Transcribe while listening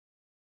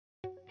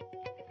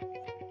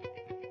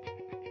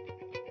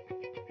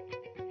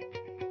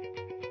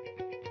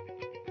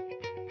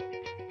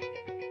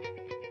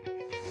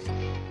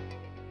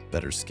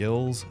Better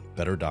skills,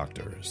 better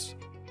doctors.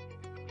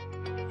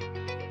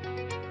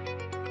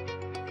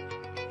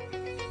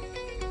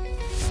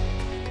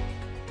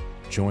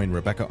 Join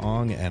Rebecca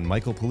Ong and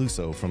Michael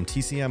Peluso from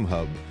TCM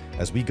Hub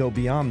as we go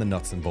beyond the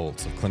nuts and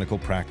bolts of clinical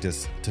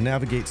practice to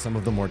navigate some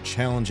of the more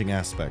challenging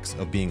aspects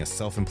of being a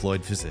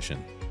self-employed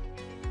physician.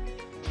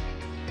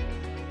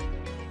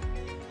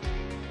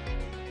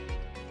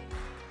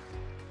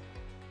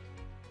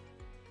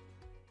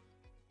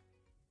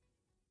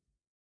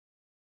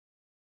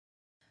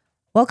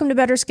 Welcome to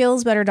Better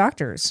Skills, Better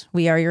Doctors.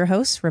 We are your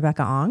hosts,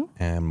 Rebecca Ong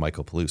And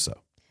Michael Peluso.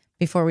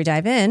 Before we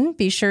dive in,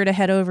 be sure to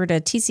head over to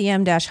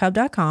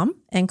tcm-hub.com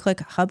and click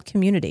Hub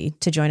Community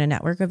to join a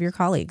network of your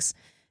colleagues.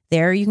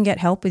 There you can get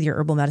help with your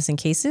herbal medicine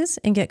cases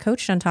and get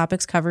coached on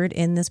topics covered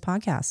in this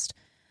podcast.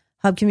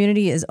 Hub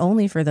Community is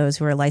only for those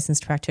who are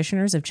licensed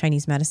practitioners of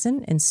Chinese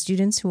medicine and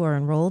students who are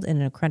enrolled in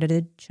an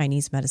accredited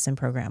Chinese medicine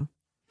program.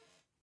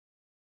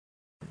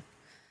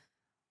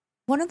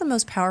 One of the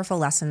most powerful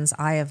lessons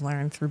I have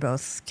learned through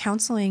both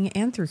counseling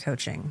and through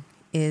coaching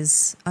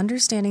is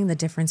understanding the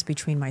difference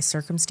between my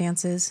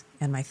circumstances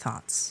and my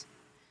thoughts.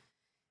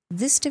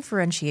 This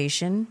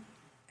differentiation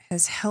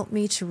has helped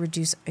me to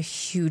reduce a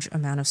huge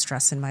amount of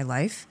stress in my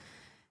life,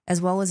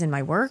 as well as in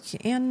my work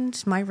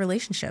and my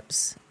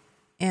relationships.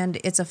 And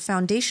it's a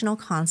foundational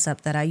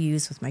concept that I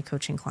use with my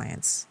coaching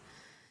clients.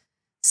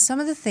 Some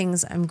of the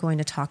things I'm going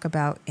to talk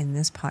about in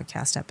this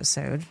podcast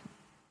episode,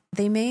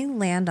 they may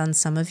land on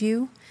some of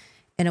you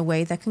in a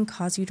way that can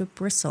cause you to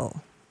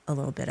bristle a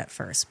little bit at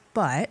first,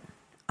 but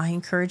I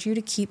encourage you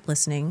to keep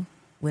listening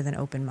with an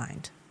open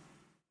mind.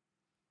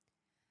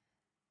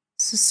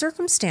 So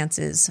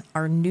circumstances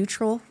are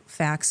neutral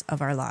facts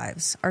of our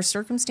lives. Our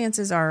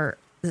circumstances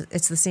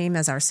it's the same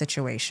as our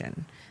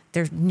situation.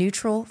 They're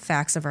neutral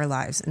facts of our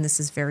lives, and this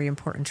is very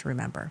important to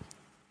remember.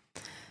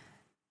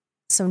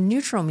 So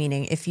neutral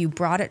meaning if you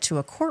brought it to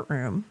a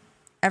courtroom,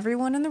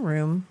 everyone in the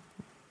room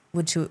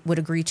would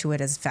agree to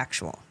it as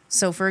factual.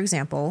 So for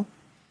example,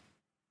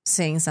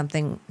 saying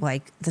something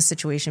like the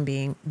situation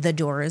being the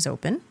door is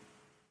open,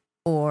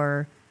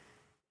 or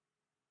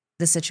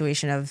the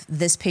situation of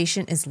this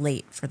patient is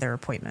late for their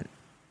appointment.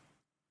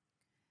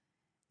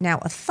 Now,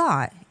 a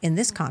thought in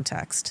this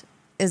context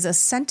is a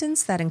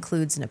sentence that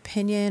includes an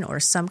opinion or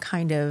some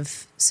kind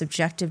of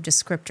subjective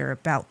descriptor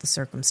about the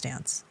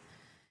circumstance.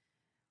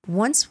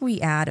 Once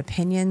we add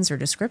opinions or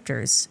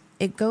descriptors,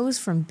 it goes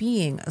from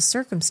being a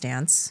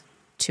circumstance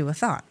to a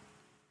thought.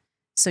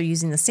 So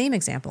using the same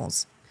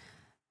examples,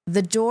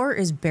 the door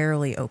is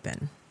barely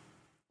open,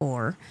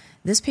 or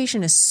this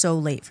patient is so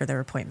late for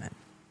their appointment.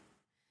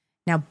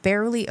 Now,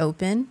 barely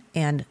open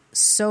and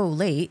so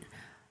late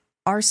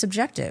are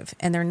subjective,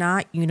 and they're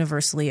not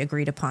universally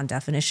agreed upon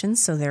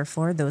definitions, so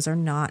therefore those are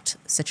not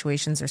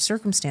situations or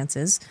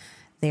circumstances,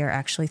 they are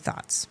actually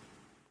thoughts.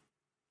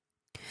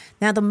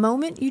 Now, the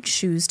moment you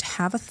choose to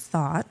have a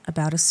thought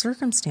about a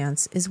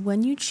circumstance is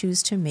when you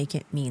choose to make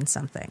it mean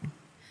something.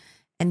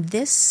 And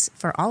this,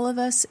 for all of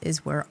us,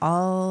 is where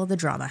all the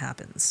drama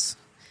happens.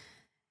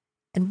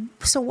 And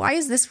so why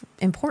is this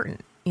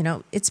important?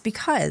 It's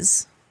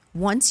because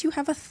once you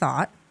have a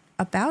thought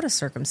about a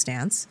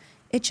circumstance,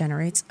 it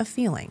generates a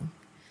feeling,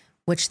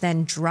 which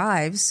then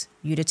drives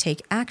you to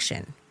take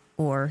action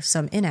or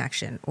some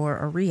inaction or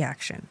a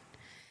reaction.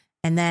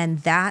 And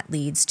then that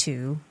leads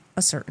to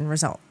a certain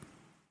result.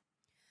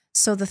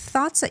 So the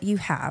thoughts that you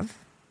have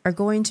are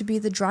going to be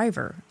the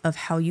driver of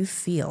how you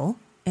feel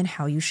and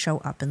how you show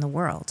up in the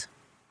world.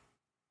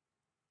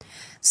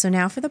 So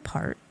now for the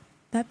part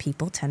that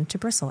people tend to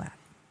bristle at.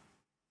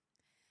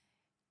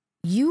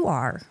 You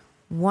are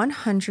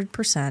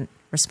 100%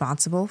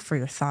 responsible for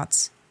your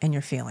thoughts and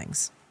your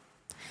feelings.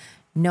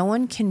 No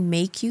one can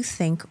make you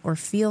think or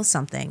feel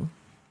something,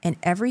 and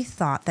every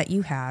thought that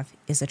you have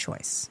is a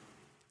choice.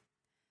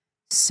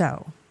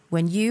 So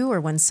when you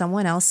or when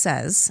someone else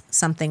says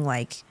something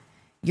like,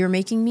 "You're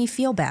making me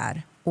feel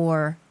bad,"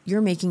 or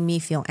 "You're making me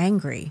feel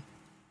angry,"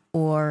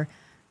 or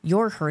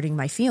 "You're hurting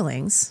my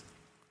feelings,"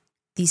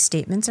 these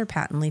statements are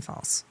patently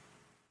false.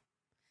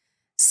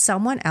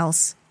 Someone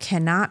else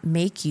cannot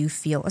make you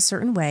feel a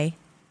certain way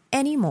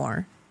any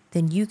more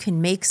than you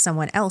can make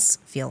someone else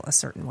feel a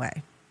certain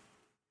way.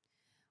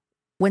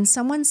 When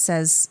someone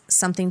says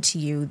something to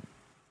you,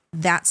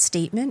 that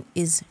statement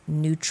is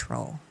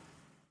neutral.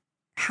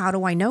 How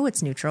do I know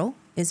it's neutral?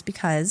 Is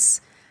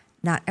because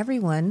not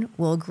everyone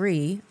will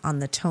agree on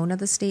the tone of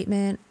the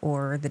statement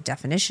or the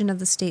definition of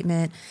the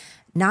statement.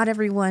 Not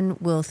everyone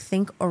will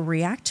think or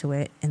react to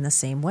it in the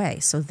same way.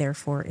 So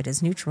therefore, it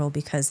is neutral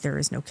because there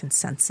is no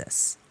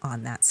consensus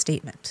on that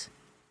statement.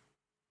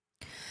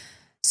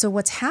 So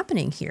what's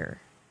happening here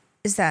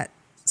is that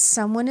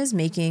someone is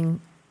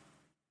making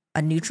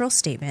a neutral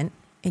statement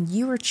and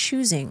you are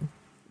choosing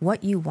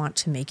what you want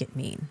to make it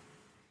mean,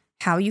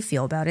 how you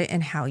feel about it,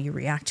 and how you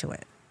react to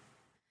it.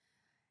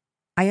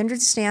 I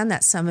understand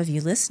that some of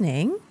you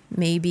listening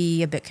may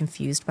be a bit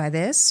confused by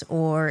this,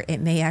 or it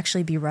may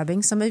actually be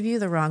rubbing some of you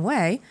the wrong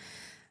way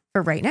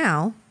for right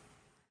now.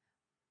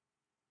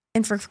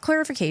 And for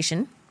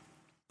clarification,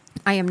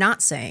 I am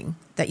not saying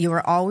that you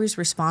are always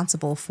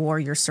responsible for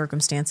your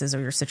circumstances or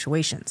your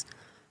situations,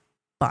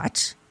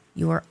 but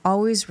you are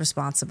always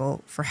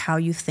responsible for how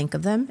you think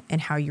of them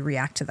and how you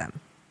react to them.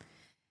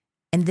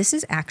 And this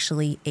is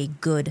actually a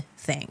good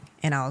thing,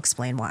 and I'll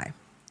explain why.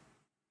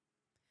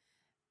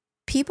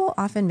 People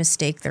often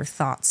mistake their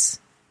thoughts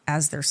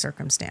as their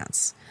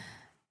circumstance.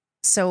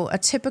 So I'll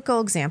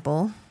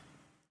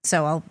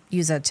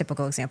use a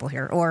typical example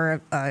here,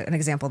 or an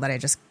example that I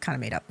just kind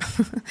of made up.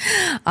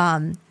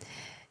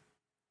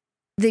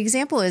 The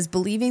example is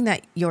believing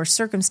that your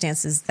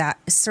circumstance is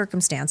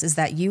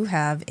that you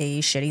have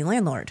a shitty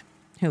landlord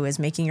who is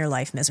making your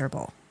life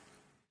miserable.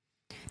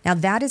 Now,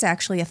 that is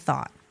actually a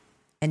thought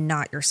and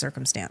not your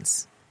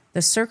circumstance.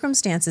 The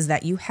circumstance is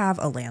that you have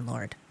a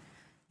landlord.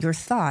 Your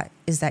thought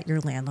is that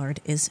your landlord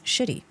is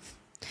shitty.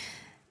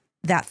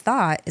 That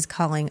thought is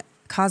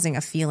causing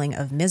a feeling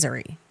of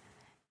misery.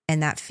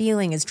 And that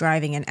feeling is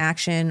driving an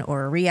action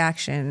or a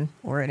reaction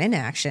or an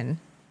inaction,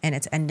 and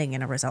it's ending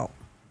in a result.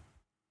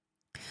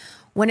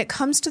 When it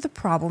comes to the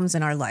problems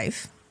in our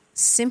life,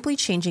 simply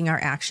changing our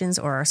actions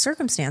or our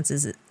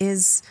circumstances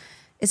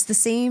it's the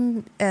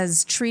same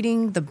as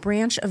treating the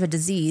branch of a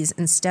disease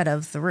instead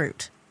of the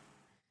root.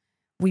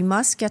 We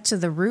must get to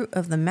the root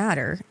of the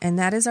matter, and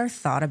that is our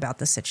thought about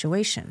the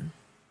situation.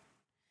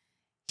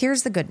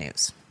 Here's the good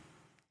news.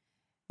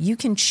 You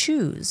can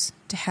choose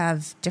to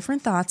have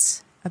different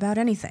thoughts about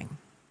anything,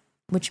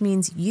 which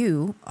means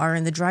you are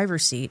in the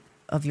driver's seat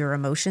of your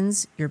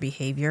emotions, your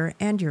behavior,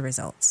 and your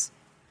results.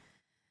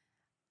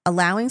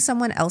 Allowing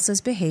someone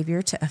else's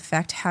behavior to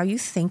affect how you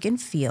think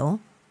and feel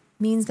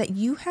means that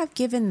you have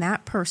given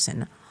that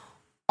person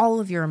all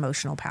of your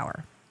emotional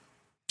power.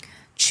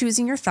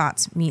 Choosing your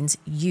thoughts means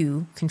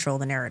you control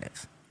the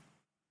narrative.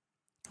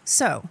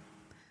 So,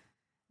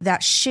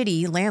 that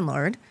shitty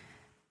landlord,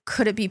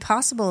 could it be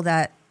possible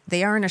that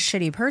they aren't a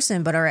shitty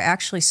person, but are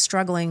actually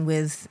struggling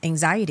with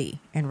anxiety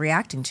and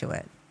reacting to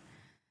it?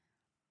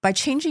 By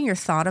changing your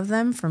thought of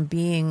them from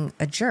being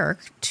a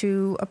jerk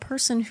to a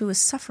person who is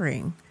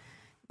suffering,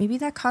 maybe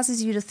that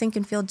causes you to think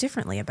and feel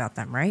differently about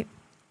them, right?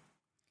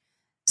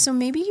 So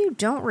maybe you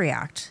don't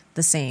react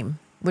the same,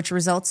 which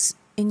results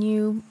in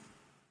you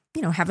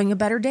having a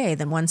better day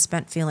than one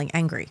spent feeling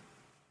angry.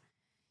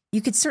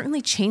 You could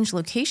certainly change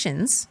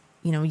locations.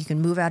 You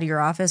can move out of your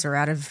office or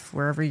out of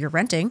wherever you're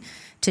renting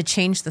to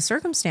change the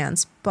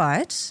circumstance,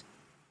 but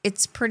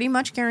it's pretty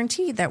much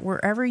guaranteed that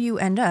wherever you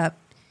end up,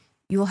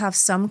 you will have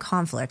some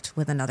conflict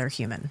with another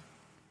human.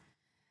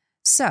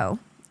 So,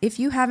 if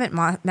you haven't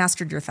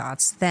mastered your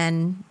thoughts,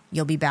 then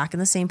you'll be back in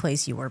the same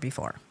place you were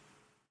before.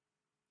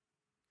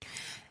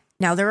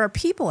 Now, there are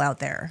people out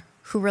there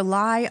who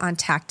rely on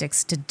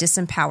tactics to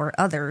disempower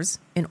others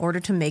in order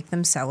to make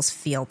themselves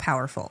feel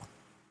powerful.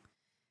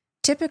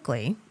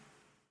 Typically,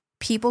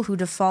 people who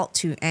default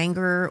to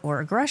anger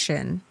or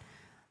aggression,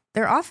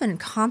 they're often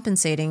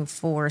compensating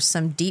for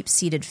some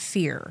deep-seated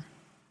fear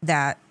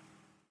that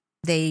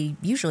they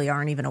usually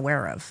aren't even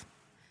aware of.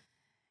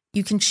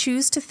 You can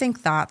choose to think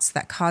thoughts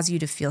that cause you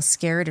to feel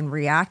scared and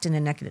react in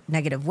a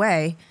negative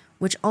way,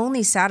 which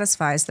only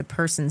satisfies the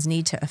person's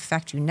need to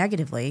affect you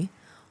negatively,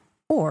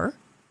 or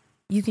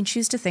you can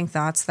choose to think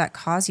thoughts that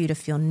cause you to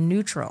feel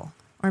neutral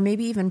or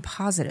maybe even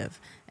positive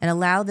and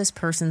allow this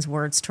person's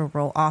words to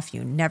roll off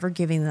you, never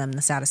giving them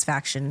the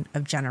satisfaction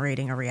of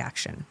generating a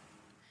reaction.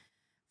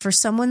 For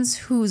someone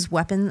whose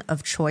weapon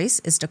of choice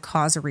is to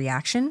cause a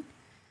reaction,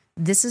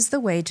 this is the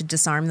way to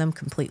disarm them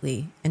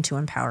completely and to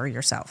empower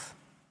yourself.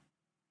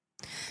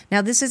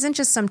 Now, this isn't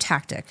just some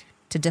tactic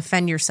to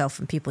defend yourself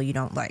from people you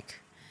don't like.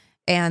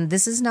 And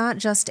this is not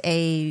just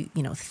a,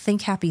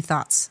 think happy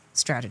thoughts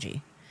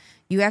strategy.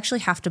 You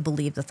actually have to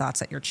believe the thoughts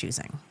that you're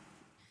choosing.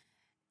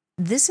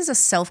 This is a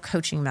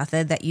self-coaching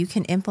method that you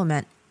can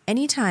implement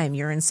anytime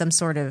you're in some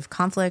sort of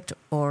conflict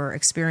or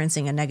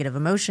experiencing a negative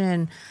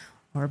emotion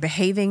or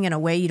behaving in a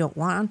way you don't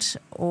want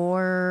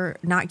or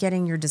not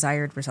getting your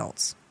desired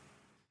results.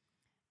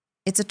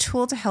 It's a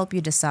tool to help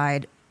you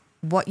decide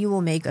what you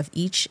will make of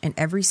each and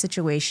every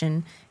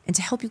situation and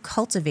to help you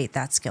cultivate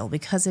that skill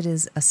because it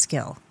is a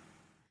skill.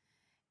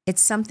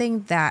 It's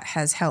something that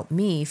has helped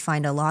me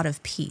find a lot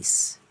of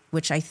peace,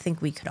 which I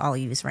think we could all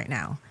use right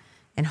now,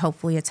 and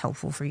hopefully it's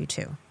helpful for you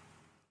too.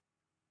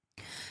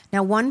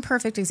 Now, one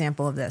perfect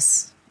example of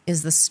this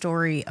is the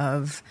story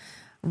of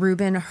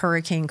Reuben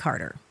Hurricane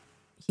Carter.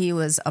 He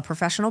was a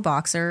professional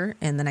boxer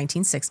in the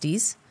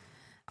 1960s.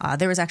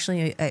 There was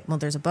actually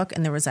there's a book,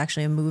 and there was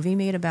actually a movie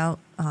made about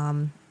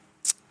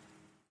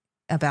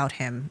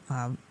him,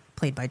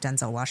 played by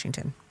Denzel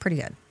Washington. Pretty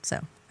good, so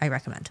I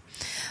recommend.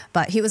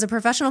 But he was a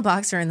professional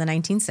boxer in the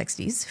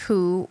 1960s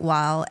who,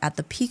 while at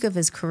the peak of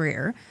his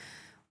career,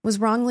 was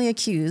wrongly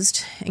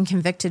accused and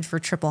convicted for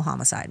triple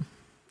homicide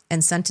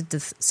and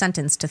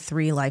sentenced to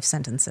 3 life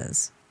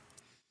sentences.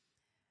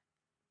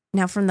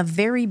 Now, from the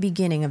very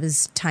beginning of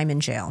his time in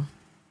jail,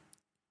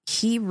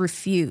 he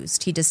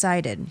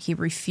decided he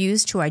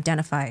refused to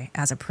identify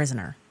as a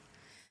prisoner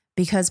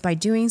because by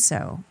doing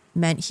so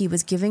meant he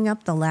was giving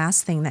up the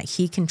last thing that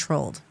he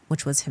controlled,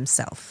 which was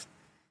himself.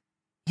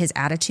 His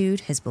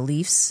attitude, his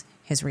beliefs,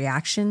 his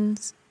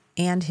reactions,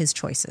 and his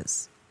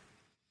choices.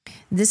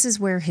 This is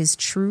where his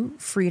true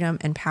freedom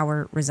and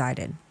power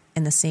resided,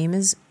 and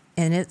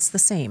it's the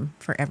same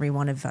for every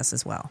one of us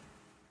as well.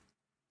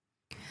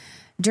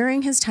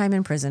 During his time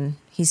in prison,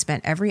 he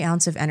spent every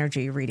ounce of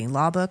energy reading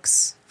law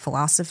books,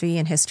 philosophy,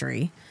 and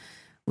history,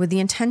 with the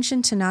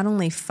intention to not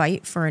only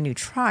fight for a new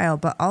trial,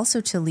 but also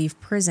to leave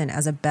prison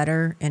as a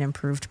better and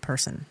improved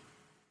person.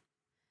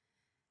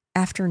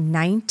 After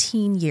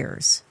 19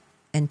 years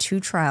and 2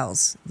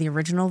 trials, the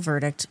original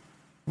verdict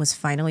was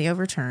finally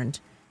overturned,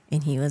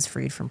 and he was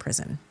freed from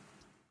prison.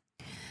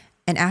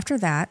 And after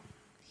that,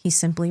 he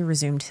simply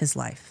resumed his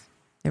life.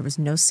 There was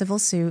no civil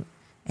suit,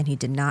 and he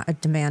did not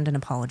demand an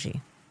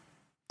apology,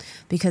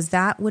 because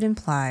that would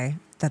imply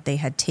that they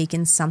had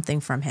taken something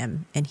from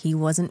him, and he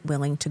wasn't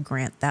willing to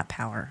grant that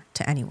power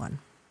to anyone.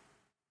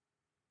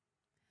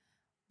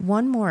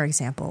 One more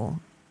example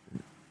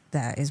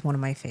that is one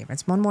of my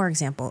favorites. One more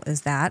example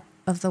is that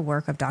of the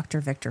work of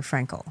Dr. Viktor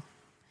Frankl.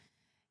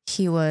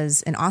 He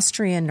was an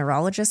Austrian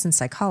neurologist and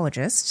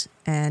psychologist,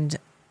 and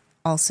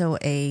also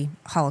a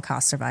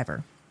Holocaust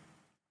survivor.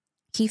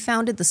 He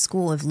founded the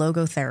School of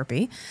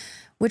Logotherapy,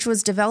 which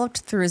was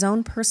developed through his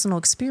own personal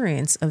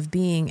experience of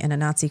being in a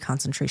Nazi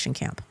concentration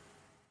camp.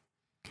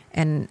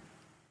 And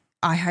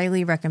I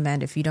highly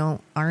recommend, if you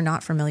are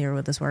not familiar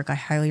with this work, I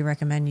highly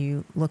recommend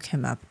you look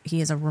him up.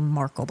 He is a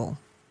remarkable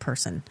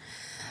person.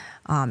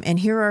 And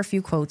here are a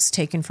few quotes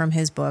taken from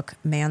his book,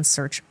 Man's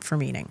Search for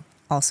Meaning,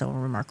 also a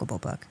remarkable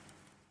book.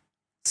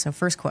 So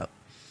first quote,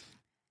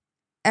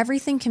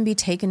 "Everything can be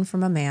taken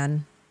from a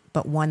man,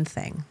 but one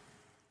thing,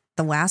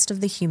 the last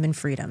of the human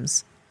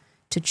freedoms,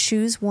 to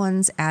choose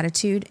one's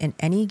attitude in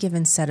any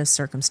given set of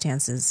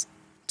circumstances,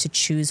 to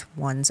choose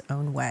one's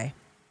own way.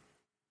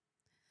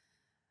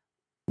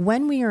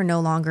 When we are no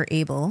longer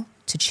able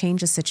to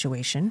change a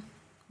situation,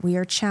 we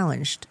are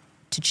challenged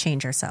to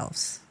change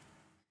ourselves."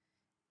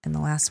 And the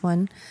last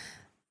one,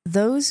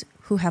 "Those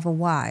who have a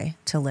why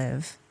to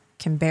live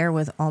can bear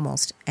with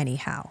almost any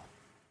how."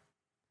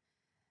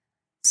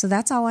 So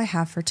that's all I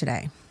have for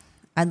today.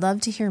 I'd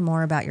love to hear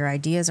more about your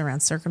ideas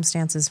around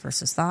circumstances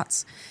versus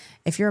thoughts.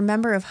 If you're a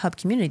member of Hub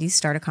Community,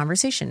 start a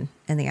conversation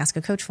in the Ask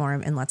a Coach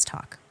forum and let's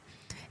talk.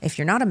 If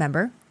you're not a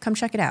member, come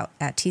check it out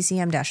at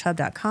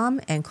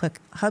tcm-hub.com and click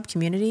Hub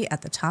Community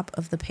at the top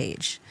of the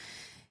page.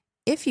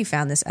 If you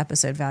found this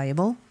episode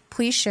valuable,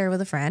 please share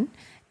with a friend.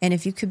 And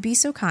if you could be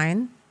so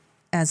kind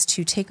as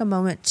to take a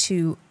moment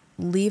to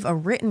leave a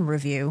written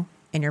review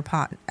in your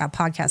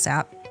podcast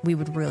app, we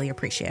would really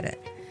appreciate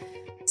it.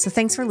 So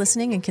thanks for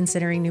listening and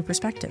considering new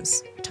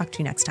perspectives. Talk to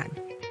you next time.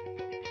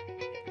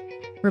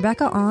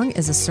 Rebecca Ong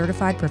is a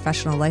certified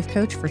professional life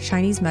coach for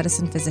Chinese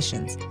medicine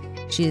physicians.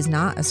 She is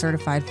not a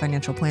certified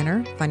financial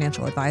planner,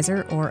 financial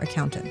advisor, or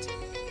accountant.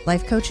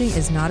 Life coaching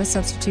is not a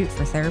substitute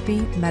for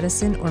therapy,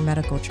 medicine, or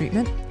medical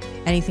treatment.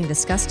 Anything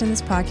discussed in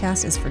this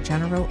podcast is for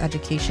general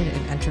education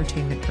and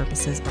entertainment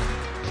purposes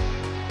only.